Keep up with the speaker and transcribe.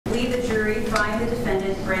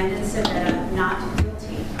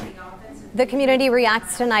The community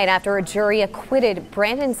reacts tonight after a jury acquitted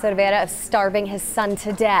Brandon Cervera of starving his son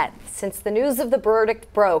to death. Since the news of the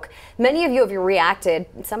verdict broke, many of you have reacted,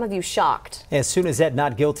 some of you shocked. As soon as that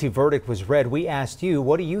not guilty verdict was read, we asked you,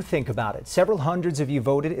 what do you think about it? Several hundreds of you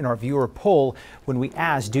voted in our viewer poll when we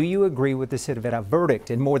asked, do you agree with the Cervera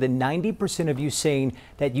verdict? And more than 90% of you saying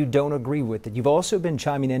that you don't agree with it. You've also been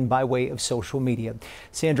chiming in by way of social media.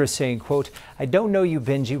 Sandra saying, quote, I don't know you,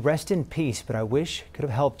 Benji. Rest in peace, but I wish could have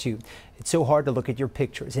helped you. It's so hard to look at your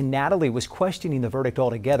pictures. And Natalie was questioning the verdict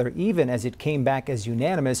altogether, even as it came back as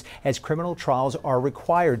unanimous as criminal trials are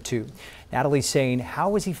required to. Natalie saying,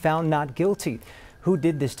 how was he found not guilty? Who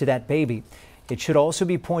did this to that baby? It should also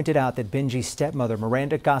be pointed out that Benji's stepmother,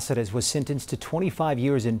 Miranda Cáceres, was sentenced to 25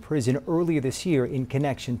 years in prison earlier this year in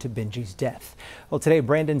connection to Benji's death. Well, today,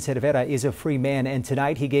 Brandon Cervera is a free man, and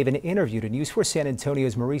tonight he gave an interview to News 4 San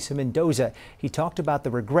Antonio's Marisa Mendoza. He talked about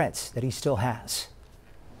the regrets that he still has.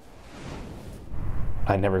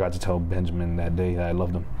 I never got to tell Benjamin that day that I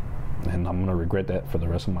loved him, and I'm going to regret that for the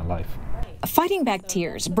rest of my life. Fighting back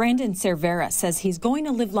tears, Brandon Cervera says he's going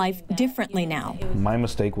to live life differently now. My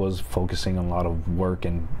mistake was focusing on a lot of work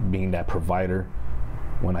and being that provider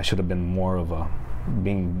when I should have been more of a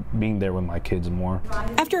being there with my kids more.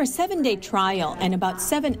 After a 7-day trial and about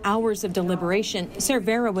 7 hours of deliberation,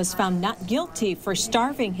 Cervera was found not guilty for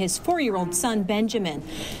starving his 4-year-old son, Benjamin.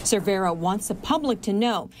 Cervera wants the public to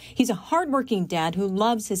know he's a hardworking dad who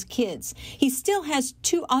loves his kids. He still has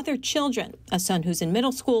 2 other children, a son who's in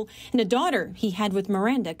middle school and a daughter he had with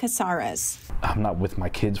Miranda Cáceres. I'm not with my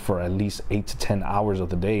kids for at least 8 to 10 hours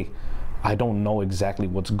of the day. I don't know exactly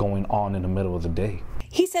what's going on in the middle of the day.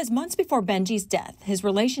 He says months before Benji's death, his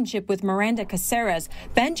relationship with Miranda Cáceres,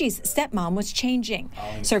 Benji's stepmom, was changing.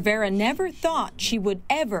 Cervera never thought she would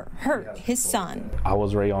ever hurt his son. I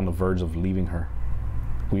was already on the verge of leaving her.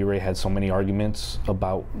 We already had so many arguments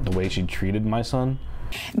about the way she treated my son.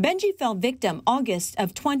 Benji fell victim August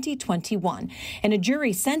of 2021, and a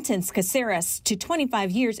jury sentenced Cáceres to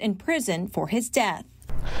 25 years in prison for his death.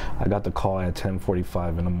 I got the call at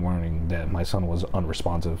 10:45 in the morning that my son was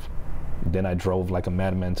unresponsive. Then I drove like a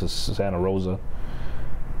madman to Santa Rosa,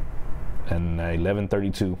 and at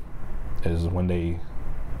 11:32 is when they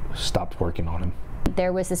stopped working on him.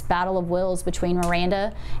 There was this battle of wills between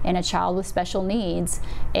Miranda and a child with special needs,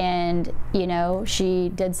 and she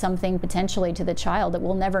did something potentially to the child that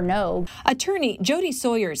we'll never know. Attorney Jody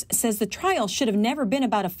Sawyers says the trial should have never been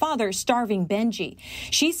about a father starving Benji.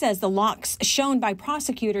 She says the locks shown by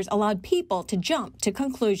prosecutors allowed people to jump to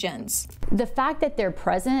conclusions. The fact that they're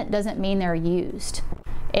present doesn't mean they're used.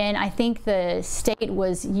 And I think the state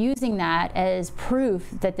was using that as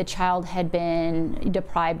proof that the child had been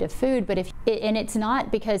deprived of food. But and it's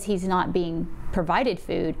not because he's not being provided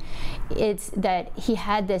food, it's that he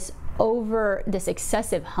had this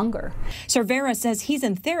excessive hunger. Cervera says he's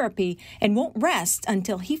in therapy and won't rest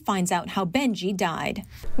until he finds out how Benji died.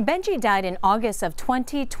 Benji died in August of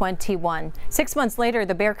 2021. 6 months later,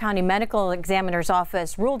 the Bexar County Medical Examiner's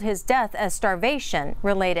Office ruled his death as starvation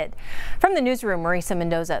related. From the newsroom, Marisa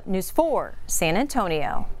Mendoza, News 4, San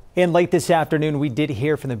Antonio. And late this afternoon, we did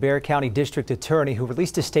hear from the Bexar County District Attorney, who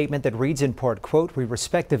released a statement that reads in part, quote, we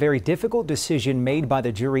respect the very difficult decision made by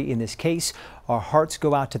the jury in this case. Our hearts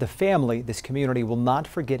go out to the family. This community will not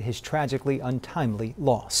forget his tragically untimely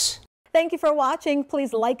loss. Thank you for watching.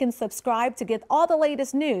 Please like and subscribe to get all the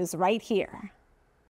latest news right here.